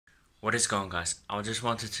What is going, guys? I just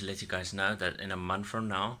wanted to let you guys know that in a month from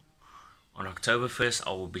now, on October 1st, I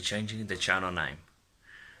will be changing the channel name.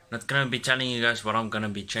 Not gonna be telling you guys what I'm gonna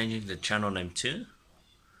be changing the channel name to.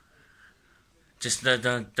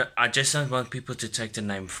 I just don't want people to take the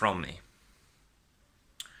name from me.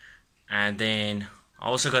 And then I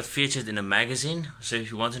also got featured in a magazine, so if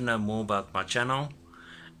you want to know more about my channel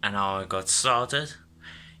and how I got started,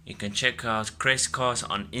 you can check out Krest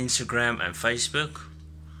on Instagram and Facebook.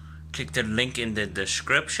 Click the link in the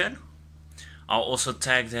description. I'll also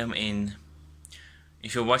tag them in,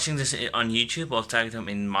 if you're watching this on YouTube, I'll tag them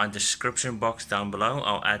in my description box down below.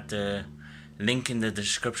 I'll add the link in the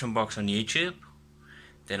description box on YouTube.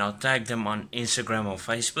 Then I'll tag them on Instagram or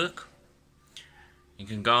Facebook. You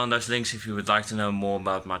can go on those links if you would like to know more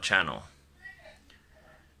about my channel.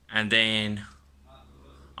 And then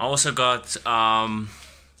I also got a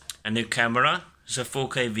new camera, so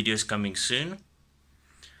 4K videos coming soon.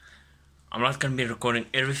 I'm not going to be recording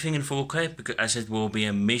everything in 4K because as it will be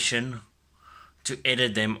a mission to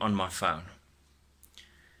edit them on my phone.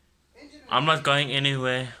 I'm not going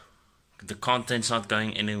anywhere. The content's not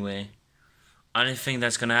going anywhere. Only thing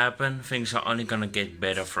that's going to happen, things are only going to get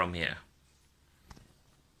better from here.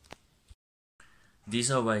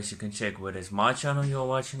 These are ways you can check whether it's my channel you're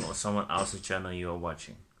watching or someone else's channel you're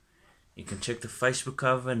watching. You can check the Facebook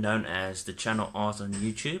cover known as the channel art on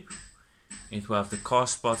YouTube. It will have the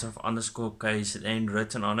thecarspotterofkzn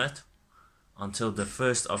written on it until the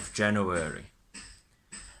 1st of January.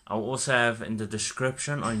 I will also have in the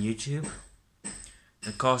description on YouTube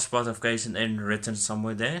the thecarspotterofkzn written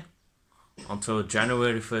somewhere there until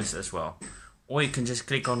January 1st as well. Or you can just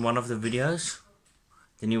click on one of the videos,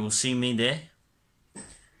 then you will see me there.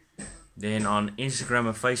 Then on Instagram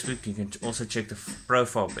and Facebook you can also check the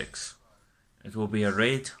profile pics. It will be a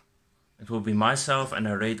red. It will be myself and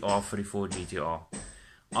a red R34 GTR.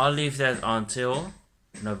 I'll leave that until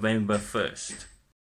November 1st.